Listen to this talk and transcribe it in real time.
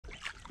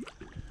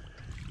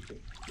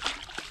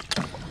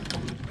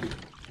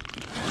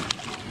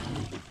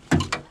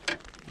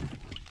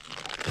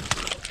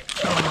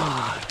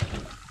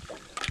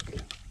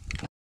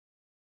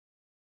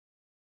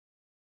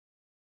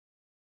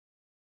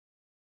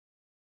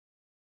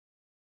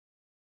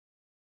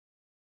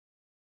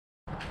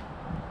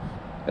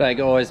G'day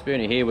guys,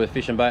 Boony here with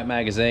Fish and Boat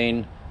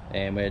Magazine,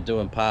 and we're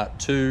doing part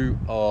 2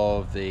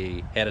 of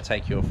the how to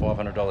take your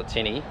 $500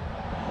 tinny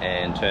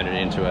and turn it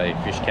into a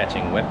fish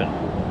catching weapon.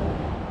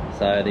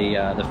 So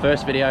the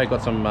first video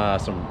got some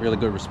really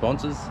good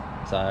responses,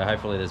 so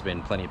hopefully there's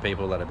been plenty of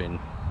people that have been,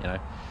 you know,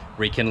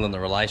 rekindling the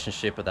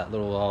relationship with that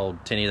little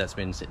old tinny that's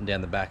been sitting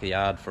down the back of the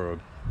yard for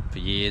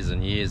years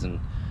and years, and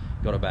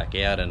got it back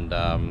out and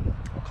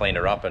cleaned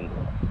her up and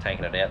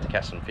taken it out to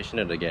catch some fish in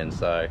it again.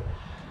 So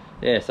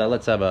yeah, so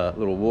let's have a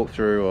little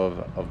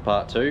walkthrough of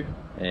part 2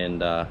 and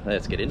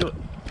let's get into it.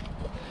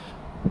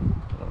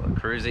 A little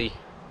cruisy.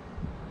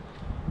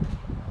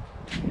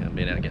 Yeah, I've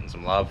been out getting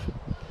some love.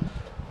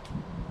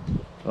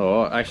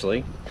 Oh,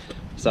 actually,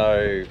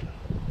 so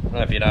I don't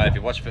know if you know, if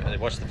you watched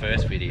the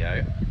first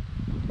video,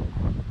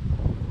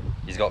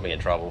 he's got me in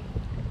trouble.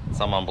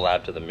 Someone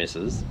blabbed to the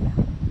missus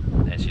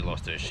and she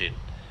lost her shit.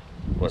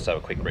 Let's have a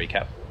quick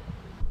recap.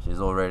 She's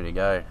all ready to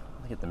go.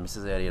 I'll get the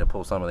missus out here to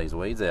pull some of these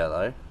weeds out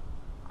though.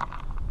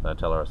 Don't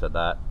tell her I said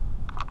that.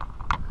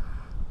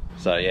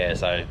 So yeah,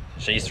 so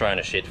she's thrown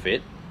a shit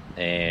fit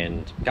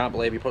and can't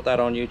believe you put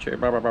that on YouTube,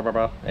 blah, blah, blah, blah,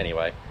 blah.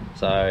 Anyway,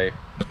 so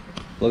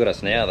look at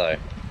us now though.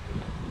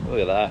 Look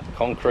at that,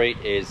 concrete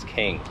is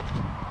king.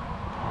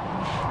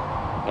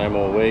 No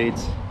more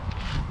weeds.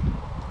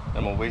 No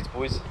more weeds,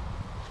 boys.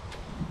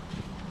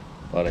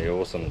 Bloody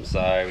awesome.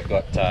 So we've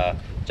got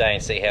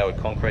J&C Howard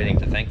Concreting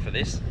to thank for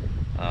this.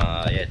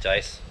 Yeah,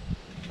 Jace.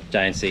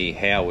 J&C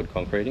Howard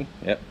Concreting,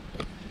 yep.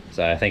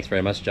 So thanks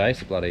very much,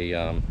 Jace. Bloody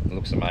it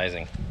looks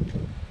amazing.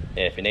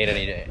 Yeah, if you need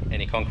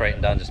any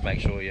concreting done, just make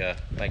sure you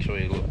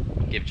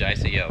give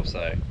Jace a yell.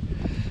 So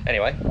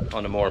anyway,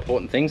 on to more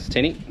important things.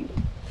 Tinny.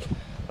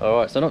 All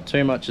right, so not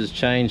too much has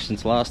changed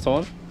since last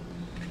time.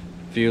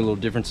 A few little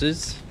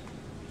differences.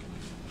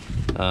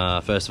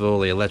 First of all,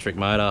 the electric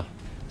motor.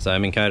 So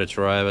Minn Kota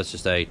Terrova, it's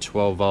just a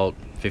 12 volt,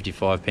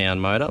 55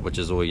 pound motor, which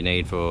is all you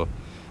need for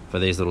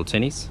these little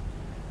tinnies.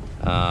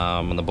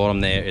 On the bottom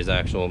there is the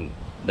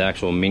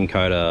actual Minn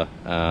Kota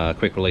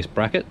quick release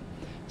bracket.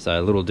 So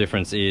a little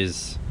difference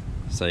is,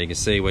 so you can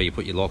see where you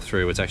put your lock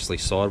through, it's actually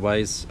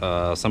sideways.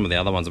 Some of the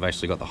other ones have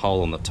actually got the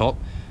hole on the top,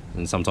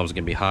 and sometimes it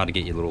can be hard to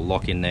get your little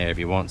lock in there if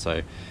you want,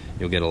 so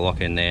you'll get a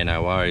lock in there,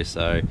 no worries.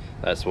 So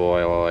that's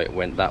why I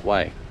went that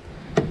way.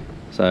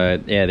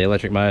 So yeah, the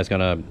electric motor is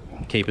going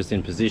to keep us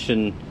in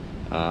position.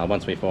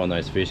 Once we find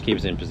those fish, keep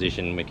us in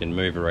position, we can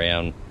move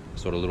around,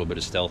 sort of a little bit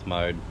of stealth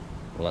mode,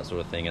 all that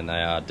sort of thing, and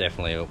they are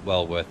definitely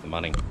well worth the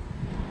money.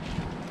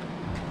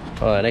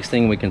 Alright, next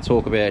thing we can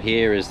talk about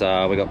here is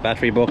we got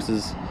battery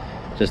boxes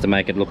just to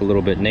make it look a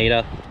little bit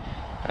neater.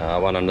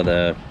 One under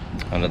the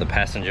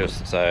passenger,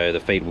 so the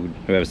feet will,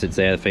 whoever sits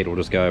there, the feet will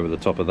just go over the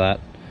top of that,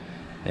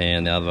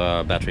 and the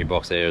other battery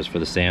box there is for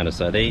the sounder.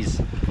 So these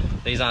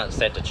aren't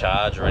set to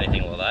charge or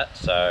anything like that,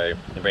 so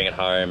you bring it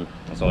home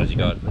as long as you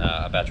got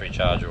a battery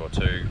charger or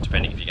two,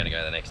 depending if you're going to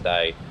go the next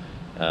day.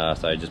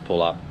 So just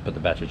pull up, put the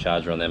battery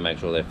charger on there, make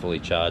sure they're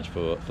fully charged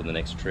for the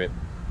next trip.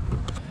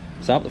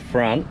 So up the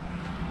front,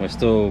 we're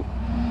still,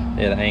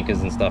 yeah, the anchors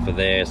and stuff are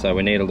there, so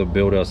we need to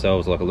build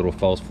ourselves like a little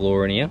false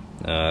floor in here.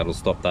 It'll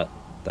stop that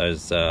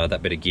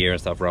bit of gear and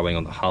stuff rubbing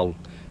on the hull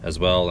as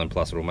well, and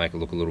plus it'll make it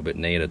look a little bit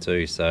neater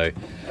too. So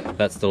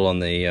that's still on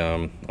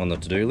the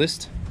to-do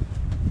list.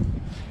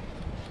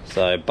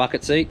 So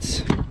bucket seats,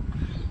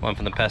 one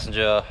for the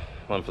passenger,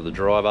 one for the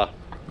driver.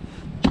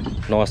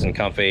 Nice and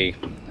comfy,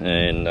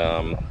 and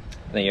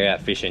when you're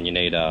out fishing, you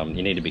need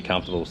to be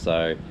comfortable.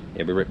 So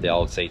yeah, we ripped the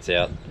old seats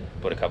out,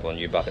 put a couple of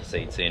new bucket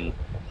seats in,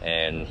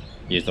 and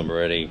used them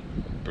already.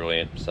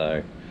 Brilliant.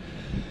 So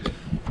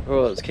all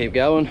right, let's keep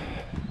going.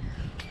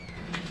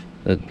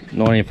 The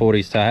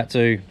 1940s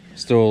Tahatsu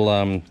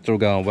still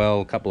going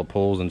well. A couple of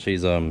pulls and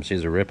she's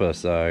a ripper.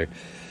 So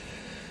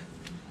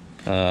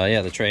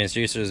yeah, the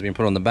transducer has been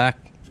put on the back.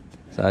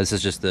 So this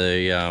is just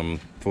the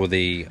for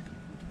the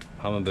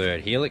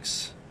Humminbird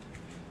Helix,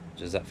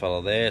 which is that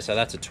fella there. So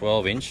that's a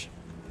 12-inch,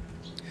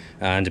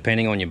 and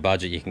depending on your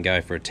budget, you can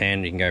go for a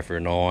 10, you can go for a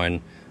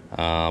 9,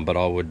 but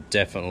I would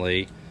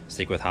definitely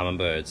stick with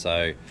Humminbird.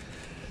 So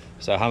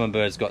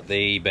Humminbird's got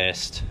the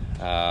best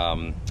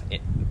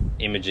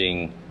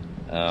imaging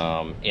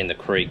in the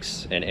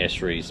creeks and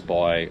estuaries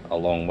by a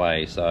long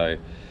way. So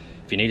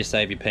if you need to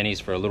save your pennies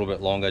for a little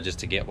bit longer just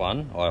to get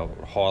one, I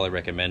highly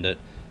recommend it.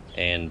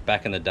 And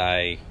back in the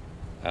day,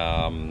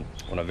 when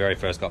I very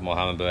first got my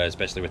Humminbird,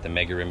 especially with the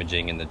mega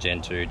imaging in the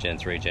Gen 2, Gen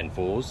 3, Gen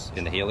 4s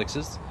in the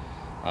Helixes,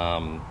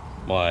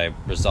 my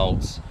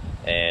results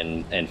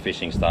and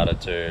fishing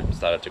started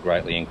to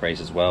greatly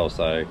increase as well.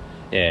 So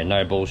yeah,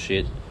 no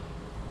bullshit.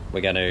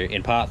 We're going to,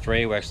 in part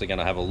 3, we're actually going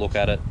to have a look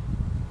at it.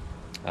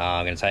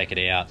 I'm going to take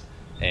it out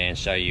and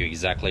show you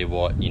exactly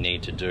what you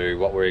need to do,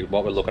 what we're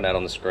looking at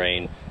on the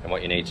screen, and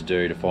what you need to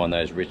do to find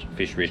those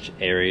fish-rich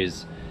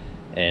areas,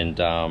 and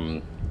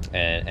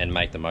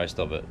make the most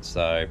of it.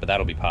 So, but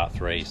that'll be part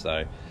 3.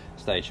 So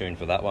stay tuned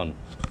for that one.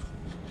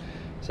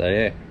 So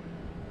yeah,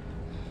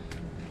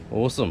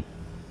 awesome.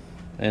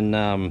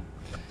 And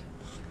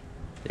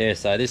yeah,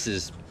 so this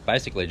is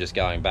basically just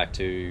going back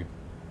to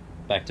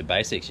back to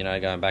basics, you know,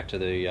 going back to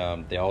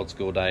the old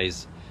school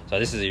days. So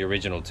this is the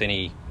original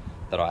tinny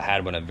that I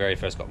had when I very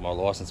first got my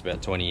license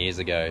about 20 years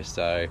ago.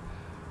 So,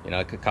 you know,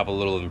 a couple of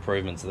little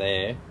improvements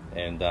there,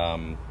 and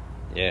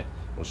yeah,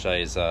 we'll show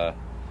you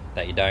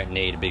that you don't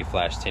need a big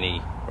flash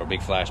tinny or a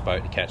big flash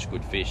boat to catch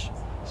good fish.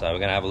 So we're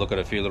going to have a look at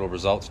a few little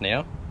results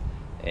now,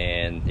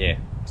 and yeah,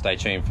 stay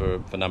tuned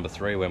for number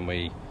 3 when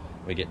we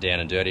get down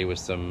and dirty with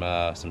some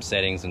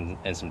settings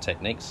and some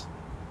techniques.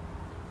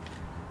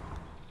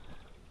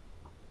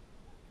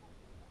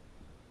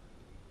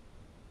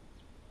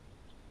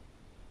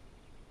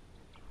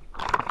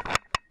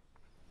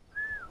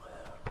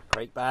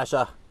 Creek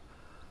basher,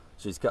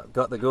 she's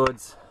got the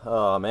goods.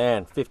 Oh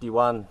man,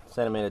 51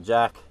 centimeter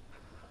jack.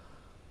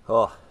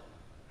 Oh,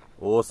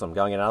 awesome.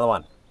 Going in another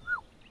one.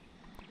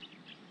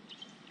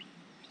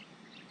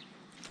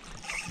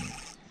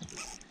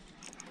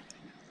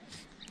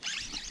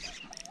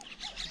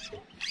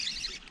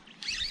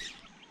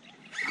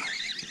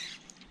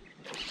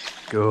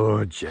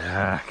 Good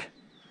jack.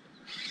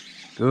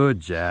 Good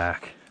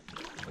jack.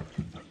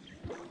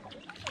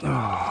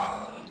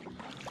 Oh,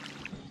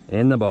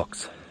 in the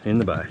box, in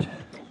the boat.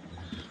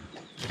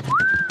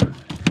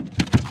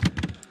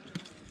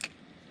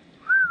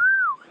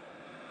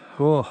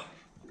 Oh.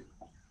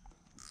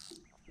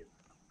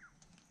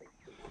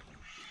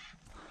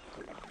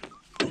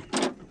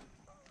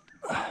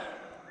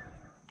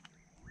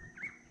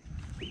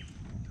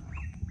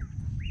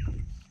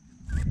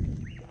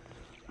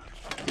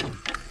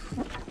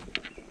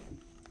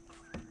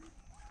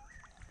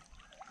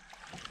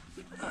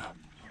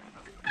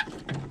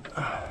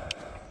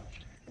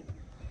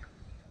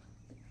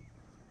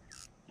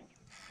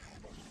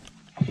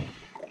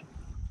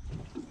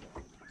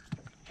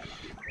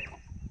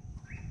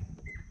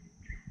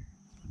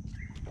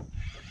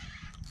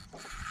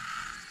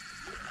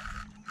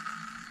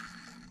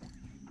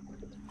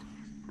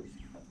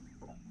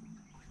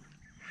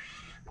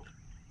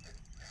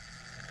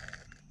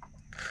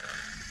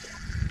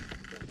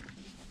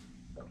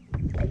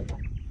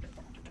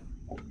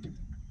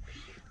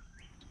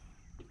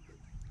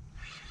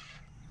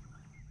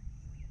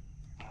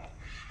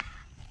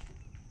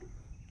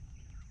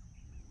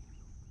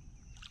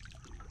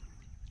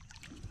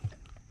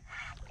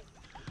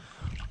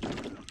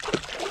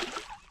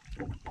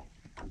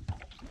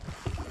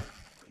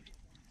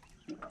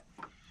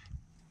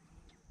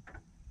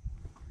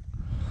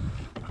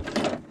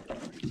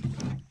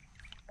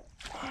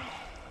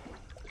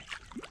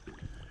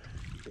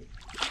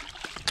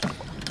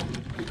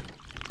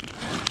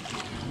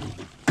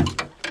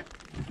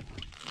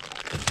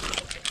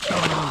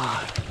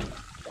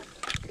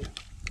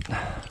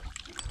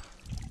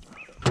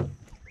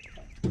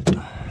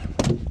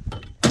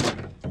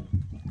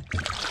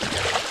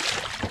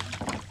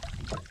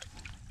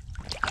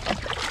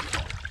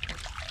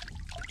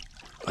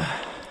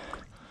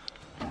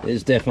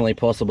 It's definitely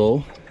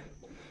possible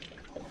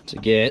to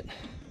get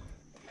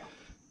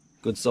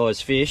good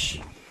sized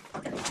fish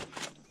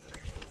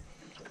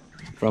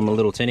from a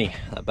little tinny.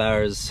 That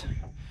bar is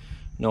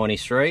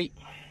 93.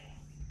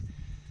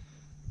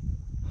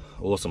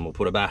 Awesome, we'll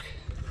put it back.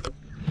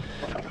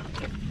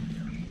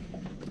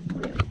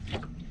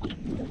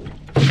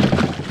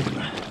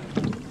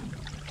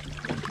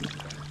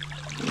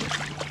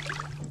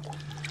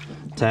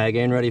 Tag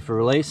in, ready for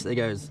release. There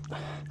goes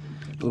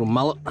a little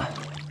mullet.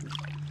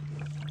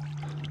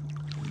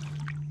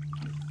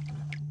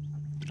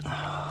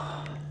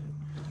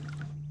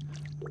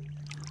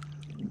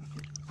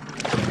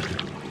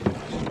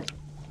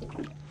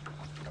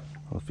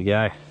 Off we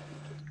go.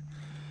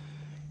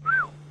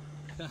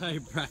 Hey,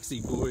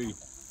 Braxy boy.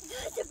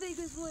 That's the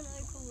biggest one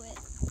I caught.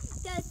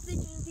 That's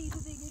literally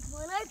the biggest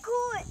one I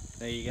caught.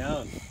 There you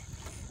go.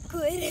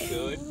 Good.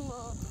 Good.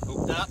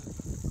 Hooked up.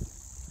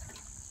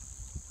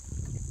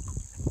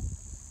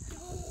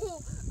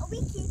 Oh, are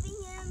we keeping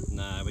him?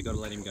 No, we got to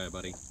let him go,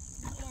 buddy.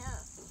 Yeah.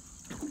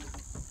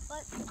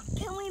 But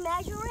can we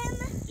measure him?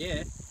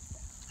 Yeah.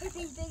 Hope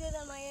he's bigger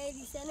than my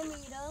 80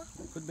 centimeter.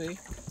 Could be.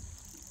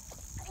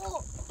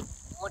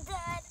 Oh,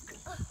 Dad.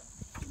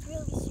 He's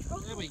really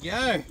strong. There we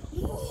go.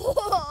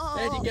 Whoa.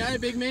 There you go,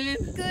 big man.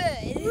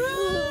 Good.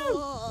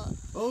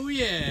 Oh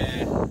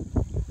yeah.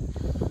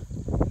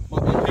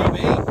 Might be a PB.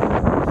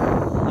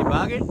 You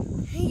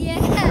bargain? Yeah.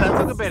 That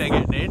took a bit of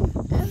getting in.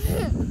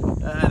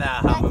 And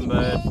our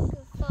hummingbird.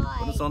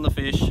 Put us on the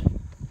fish.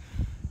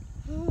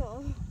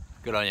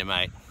 Good on you,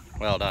 mate.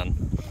 Well done.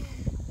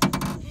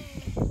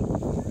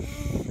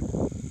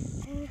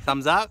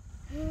 Thumbs up?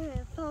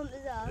 Thumbs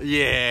up.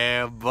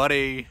 Yeah,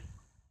 buddy.